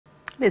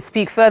Let's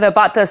speak further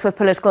about this with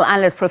political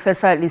analyst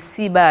Professor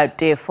Lesiba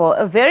Teffo.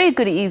 A very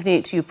good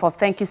evening to you, Prof.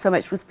 Thank you so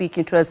much for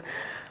speaking to us.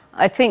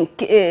 I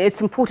think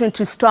it's important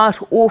to start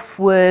off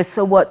with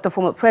what the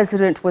former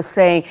president was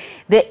saying.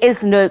 There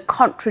is no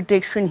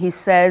contradiction, he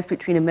says,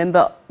 between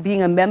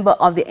being a member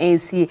of the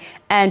ANC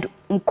and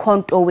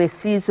uMkhonto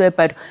weSizwe,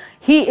 but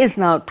he is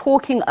now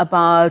talking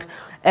about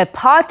a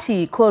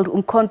party called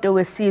uMkhonto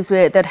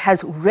weSizwe that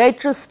has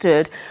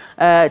registered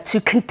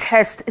to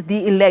contest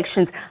the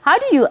elections. How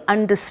do you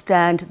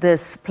understand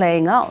this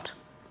playing out?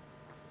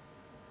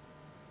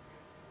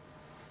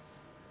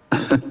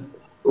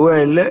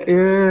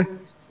 Well,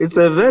 it's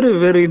a very,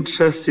 very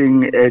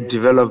interesting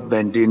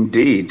development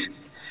indeed.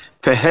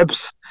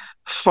 Perhaps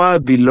far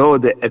below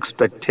the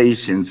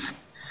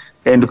expectations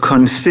and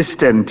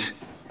consistent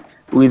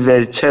with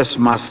the chess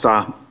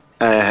master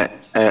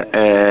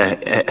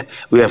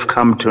we have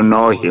come to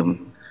know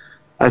him.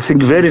 I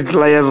think very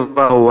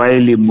clever,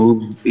 wily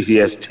move he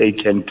has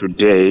taken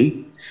today.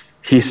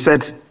 He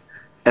said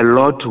a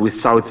lot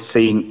without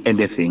saying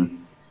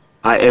anything.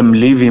 I am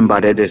leaving,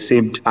 but at the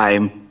same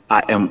time,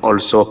 I am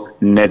also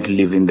not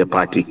leaving the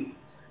party.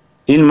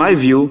 In my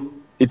view,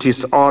 it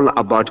is all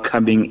about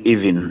coming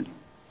even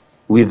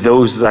with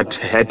those that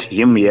had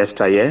him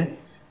yesterday,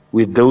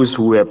 with those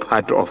who were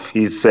part of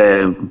his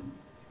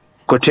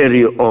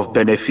coterie of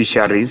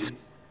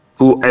beneficiaries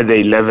who at the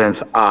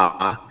 11th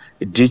hour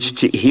ditched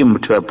him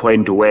to a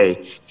point where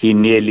he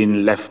nearly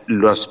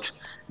lost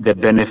the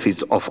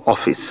benefits of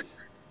office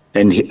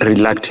and he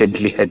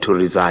reluctantly had to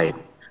resign.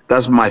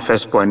 That's my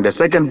first point. The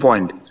second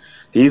point,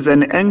 he's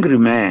an angry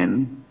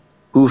man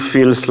who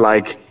feels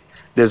like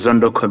the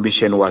Zondo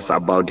Commission was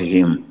about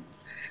him.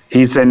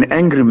 He's an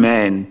angry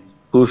man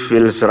who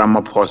feels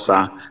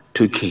Ramaphosa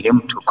took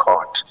him to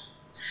court.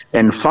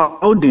 And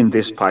founding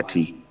this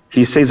party,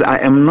 he says, I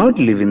am not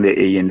leaving the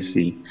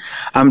ANC.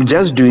 I'm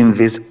just doing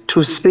this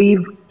to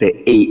save the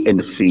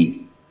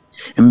ANC.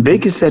 And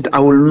Mbeki said, I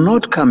will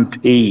not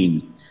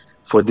campaign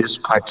for this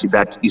party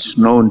that is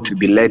known to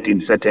be led in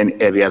certain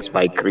areas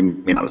by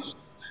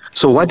criminals.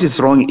 So what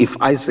is wrong if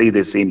I say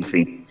the same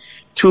thing?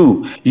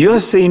 Two, you're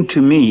saying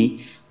to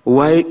me,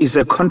 why is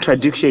a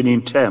contradiction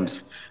in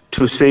terms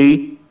to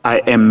say I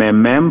am a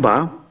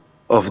member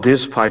of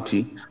this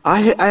party?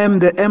 I am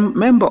the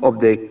member of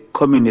the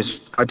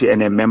Communist Party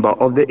and a member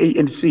of the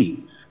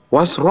ANC.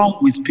 What's wrong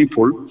with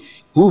people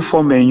who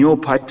form a new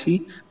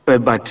party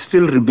but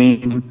still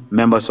remain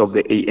members of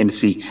the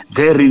ANC?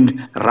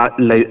 Therein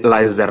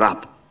lies the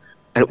rub.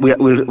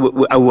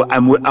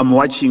 I'm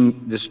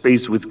watching the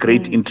space with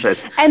great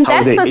interest. And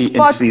how that's the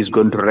ANC is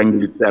going to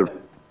wrangle itself.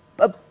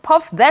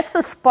 Prof, that's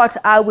the spot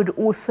I would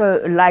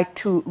also like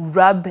to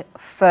rub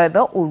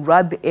further or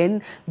rub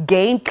in,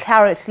 gain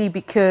clarity,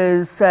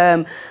 because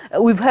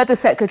we've heard the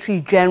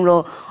Secretary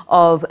General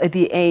of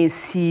the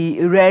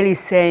ANC really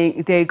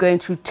saying they're going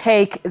to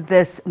take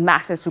this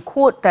matter to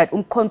court, that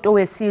uMkhonto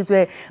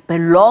weSizwe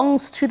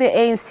belongs to the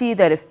ANC,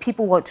 that if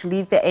people want to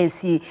leave the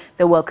ANC,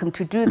 they're welcome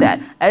to do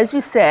that. As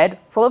you said,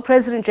 former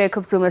President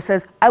Jacob Zuma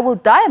says, I will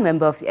die a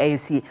member of the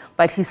ANC,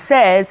 but he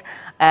says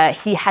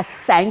he has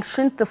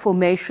sanctioned the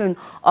formation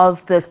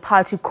of this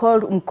party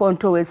called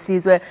uMkhonto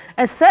weSizwe,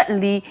 and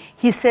certainly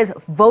he says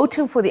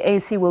voting for the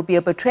ANC will be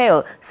a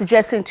betrayal,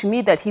 suggesting to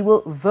me that he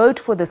will vote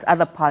for this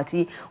other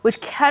party, which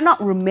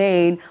cannot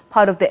remain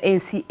part of the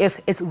ANC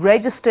if it's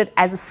registered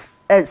as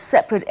a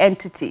separate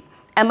entity.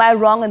 Am I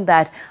wrong in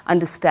that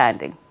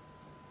understanding?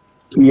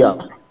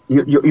 Yeah,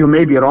 you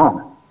may be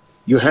wrong.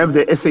 You have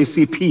the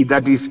SACP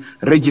that is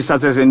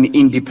registered as an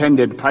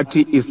independent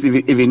party, is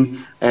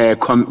even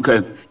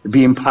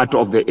being part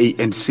of the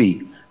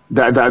ANC.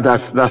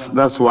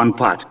 That's one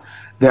part.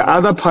 The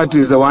other part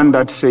is the one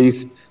that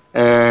says,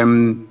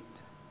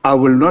 I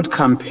will not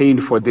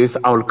campaign for this,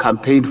 I will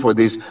campaign for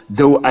this,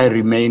 though I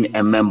remain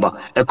a member.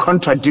 A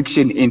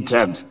contradiction in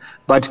terms.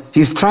 But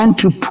he's trying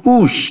to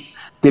push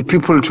the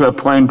people to a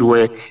point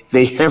where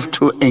they have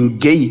to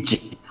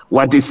engage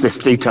what is the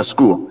status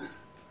quo.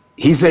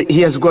 He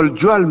has got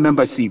dual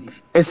membership,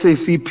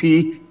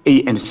 SACP,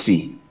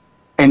 ANC,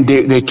 and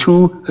the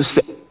two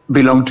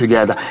belong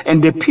together.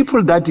 And the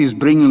people that is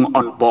bringing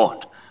on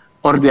board,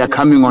 or they are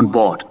coming on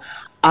board,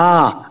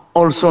 are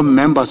also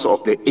members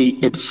of the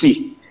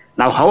ANC.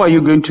 Now, how are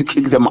you going to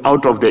kick them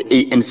out of the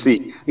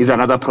ANC is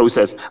another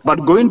process.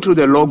 But going to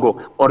the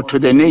logo or to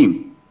the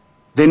name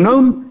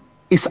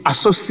is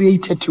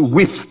associated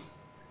with,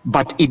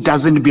 but it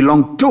doesn't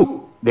belong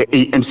to the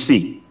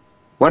ANC.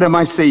 What am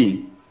I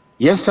saying?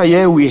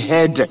 Yesterday we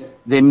had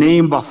the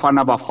name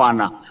Bafana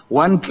Bafana.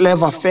 One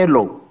clever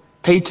fellow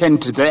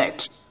patented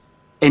that,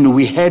 and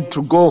we had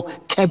to go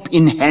cap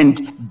in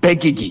hand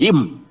begging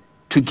him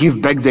to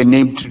give back the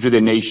name to the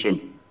nation.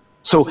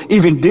 So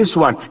even this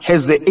one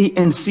has the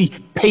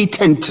ANC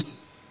patent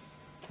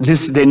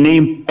the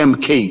name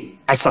MK.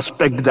 I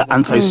suspect the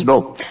answer is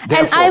no.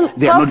 Therefore,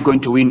 they are not going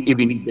to win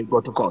even if they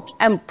go to court.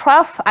 And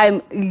Prof,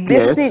 I'm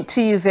listening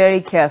to you very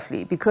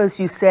carefully, because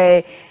you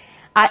say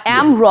I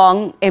am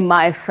wrong in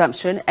my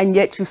assumption, and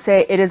yet you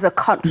say it is a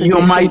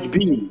contradiction. You might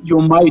be. You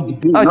might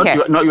be. Okay.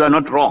 No, you are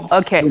not wrong.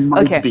 Okay. You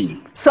might okay. be.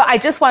 So I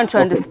just want to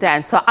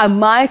understand. So I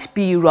might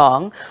be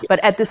wrong, but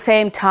at the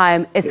same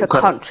time, it's a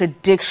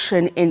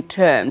contradiction in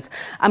terms.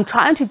 I'm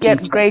trying to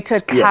get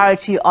greater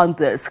clarity on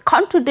this.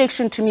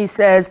 Contradiction to me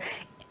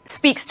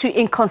speaks to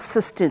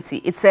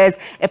inconsistency. It says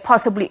it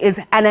possibly is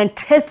an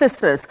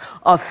antithesis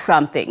of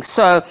something.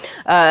 So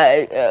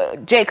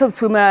Jacob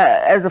Zuma,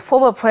 as a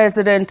former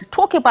president,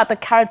 talking about the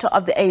character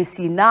of the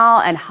ANC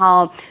now and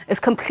how it's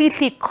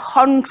completely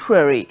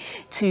contrary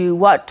to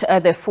what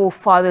their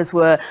forefathers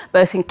were,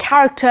 both in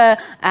character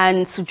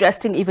and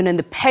suggesting even in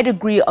the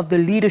pedigree of the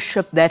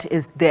leadership that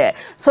is there.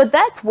 So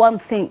that's one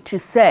thing to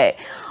say.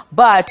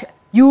 But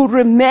you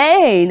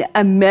remain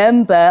a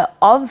member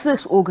of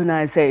this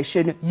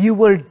organization. You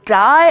will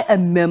die a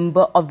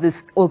member of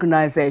this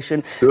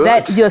organization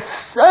that you're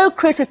so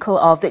critical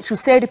of, that you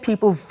say to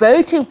people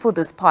voting for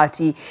this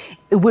party,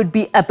 it would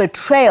be a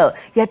betrayal.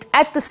 Yet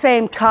at the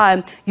same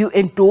time, you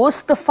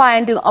endorse the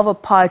finding of a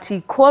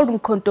party called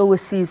uMkhonto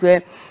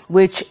weSizwe,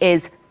 which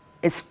is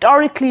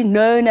historically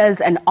known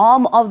as an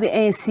arm of the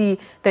ANC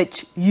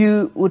that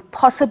you would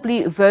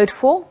possibly vote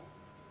for?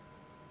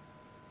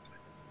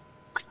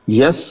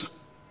 Yes.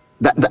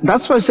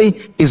 That's why I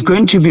say it's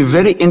going to be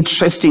very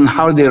interesting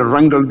how they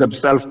wrangle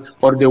themselves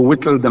or they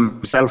whittle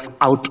themselves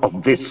out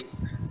of this.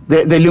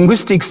 The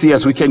linguistics,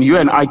 yes, you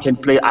and I can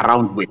play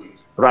around with,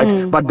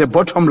 right? But the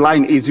bottom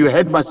line is, you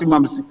heard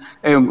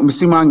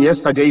Msimang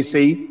yesterday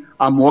say,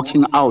 I'm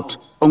walking out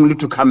only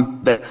to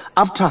come back.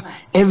 After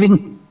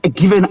having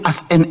given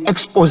us an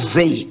expose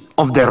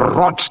of the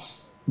rot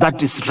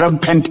that is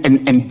rampant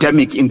and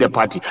endemic in the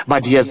party,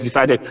 but he has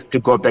decided to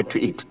go back to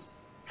it.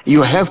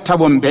 You have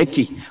Thabo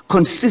Mbeki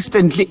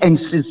consistently and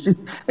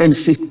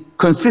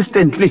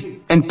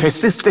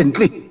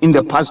persistently in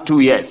the past 2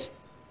 years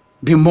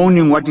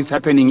bemoaning what is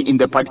happening in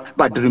the party,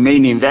 but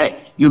remaining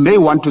there. You may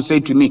want to say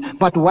to me,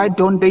 but why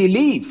don't they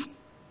leave?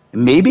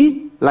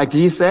 Maybe, like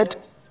he said,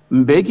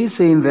 Mbeki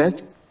saying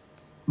that,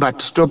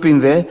 but stopping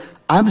there,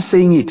 I'm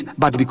saying it.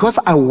 But because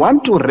I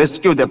want to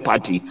rescue the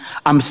party,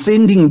 I'm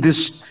sending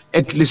this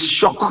at least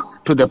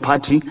shock to the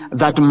party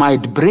that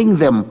might bring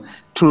them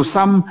to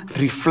some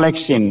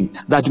reflection,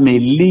 that may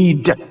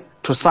lead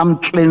to some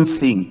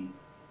cleansing,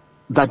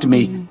 that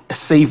may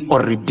save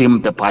or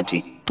redeem the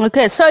party.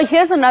 Okay, so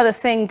here's another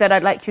thing that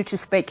I'd like you to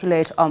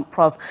speculate on,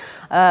 Prof.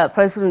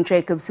 President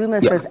Jacob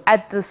Zuma says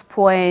at this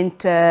point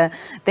they're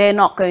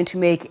not going to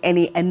make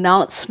any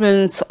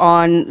announcements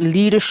on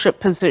leadership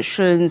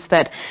positions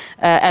that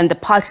and the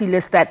party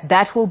list,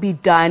 that will be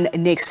done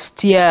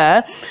next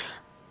year.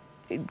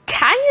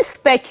 Can you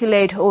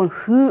speculate on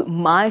who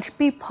might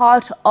be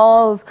part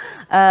of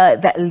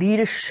that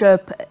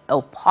leadership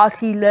or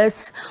party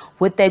list?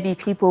 Would there be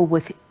people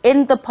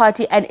within the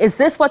party? And is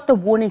this what the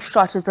warning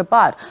shot is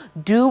about?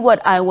 Do what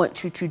I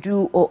want you to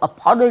do, or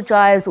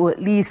apologize, or at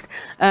least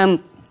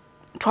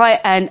try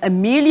and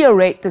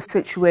ameliorate the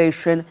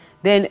situation,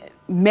 then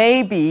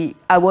maybe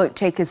I won't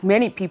take as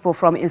many people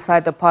from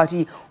inside the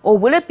party. Or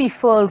will it be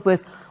filled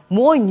with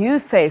more new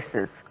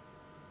faces?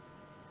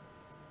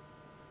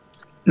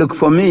 Look,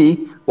 for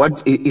me,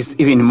 what is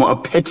even more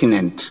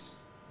pertinent,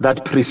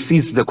 that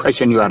precedes the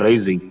question you are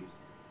raising,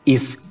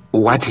 is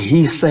what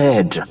he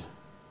said.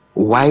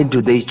 Why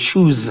do they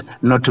choose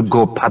not to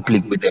go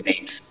public with the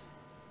names?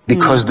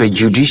 Because the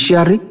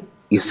judiciary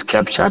is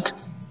captured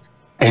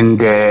and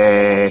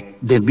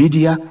the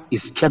media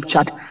is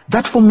captured.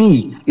 That, for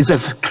me, is a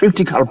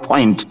critical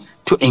point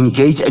to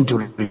engage and to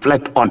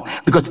reflect on.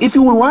 Because if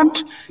we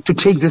want to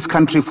take this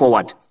country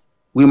forward,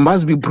 we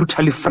must be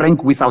brutally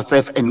frank with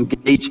ourselves and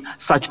engage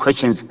such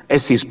questions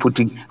as he's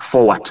putting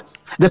forward.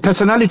 The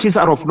personalities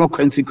are of no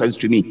consequence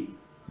to me.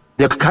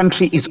 The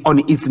country is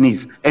on its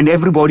knees, and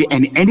everybody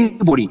and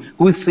anybody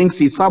who thinks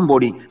he's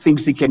somebody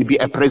thinks he can be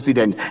a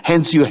president.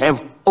 Hence, you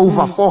have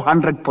over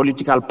 400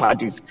 political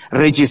parties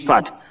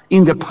registered.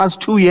 In the past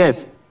 2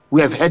 years,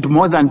 we have had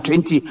more than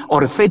 20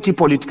 or 30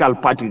 political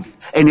parties,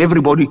 and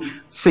everybody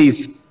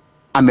says,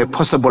 I'm a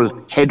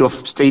possible head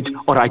of state,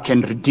 or I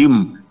can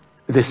redeem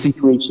the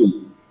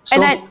situation.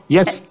 So,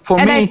 yes, for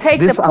me, I take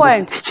the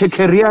point.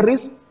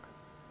 Careerists.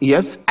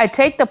 Yes. I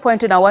take the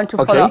point, and I want to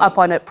follow up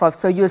on it, Prof.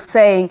 So you're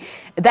saying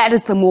that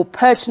is the more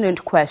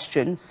pertinent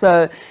question.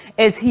 So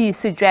is he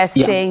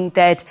suggesting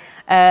that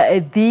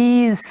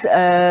these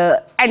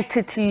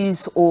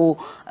entities or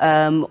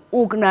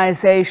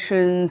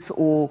organizations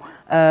or,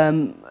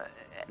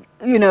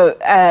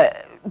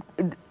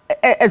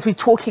 as we're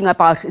talking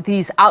about,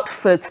 these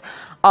outfits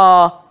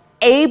are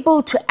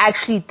able to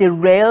actually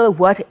derail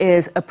what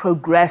is a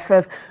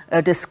progressive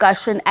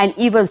discussion and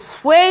even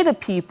sway the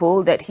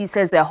people that he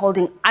says they're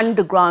holding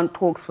underground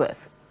talks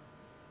with?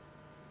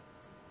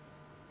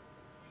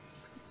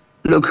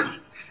 Look,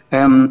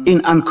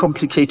 in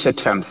uncomplicated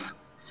terms,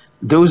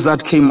 those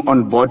that came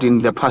on board in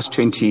the past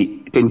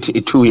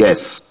 22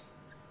 years,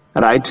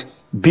 right?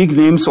 Big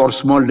names or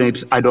small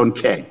names, I don't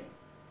care.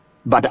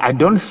 But I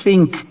don't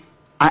think,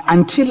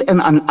 until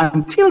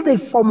they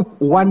form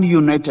one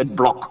united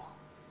bloc,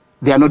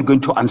 they are not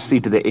going to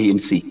unseat the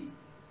ANC.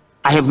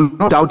 I have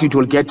no doubt it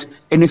will get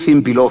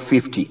anything below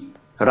 50,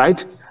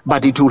 right?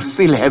 But it will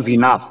still have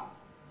enough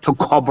to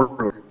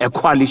cobble a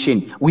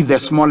coalition with the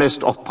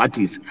smallest of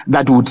parties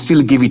that would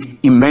still give it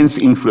immense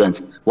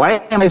influence.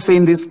 Why am I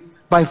saying this?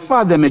 By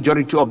far the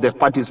majority of the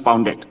parties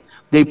founded,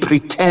 they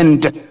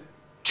pretend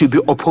to be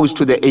opposed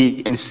to the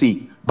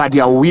ANC, but they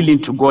are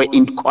willing to go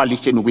into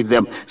coalition with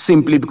them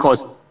simply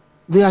because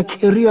they are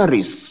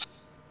careerists,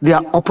 they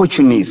are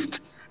opportunists,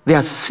 they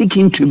are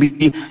seeking to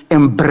be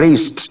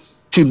embraced,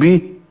 to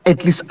be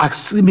at least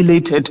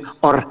assimilated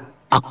or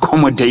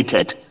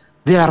accommodated.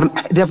 They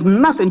have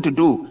nothing to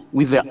do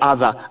with the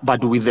other,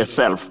 but with the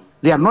self.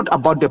 They are not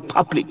about the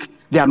public.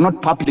 They are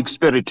not public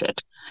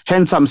spirited.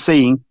 Hence, I'm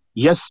saying,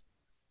 yes,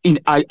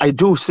 I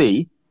do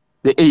say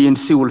the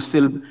ANC will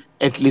still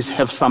at least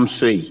have some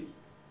sway,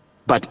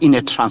 but in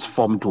a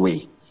transformed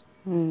way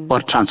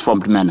or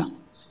transformed manner.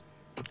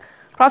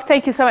 Prof,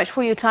 thank you so much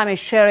for your time and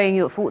sharing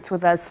your thoughts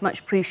with us. Much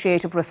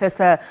appreciated.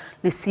 Professor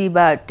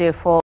Lesiba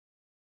Teffo.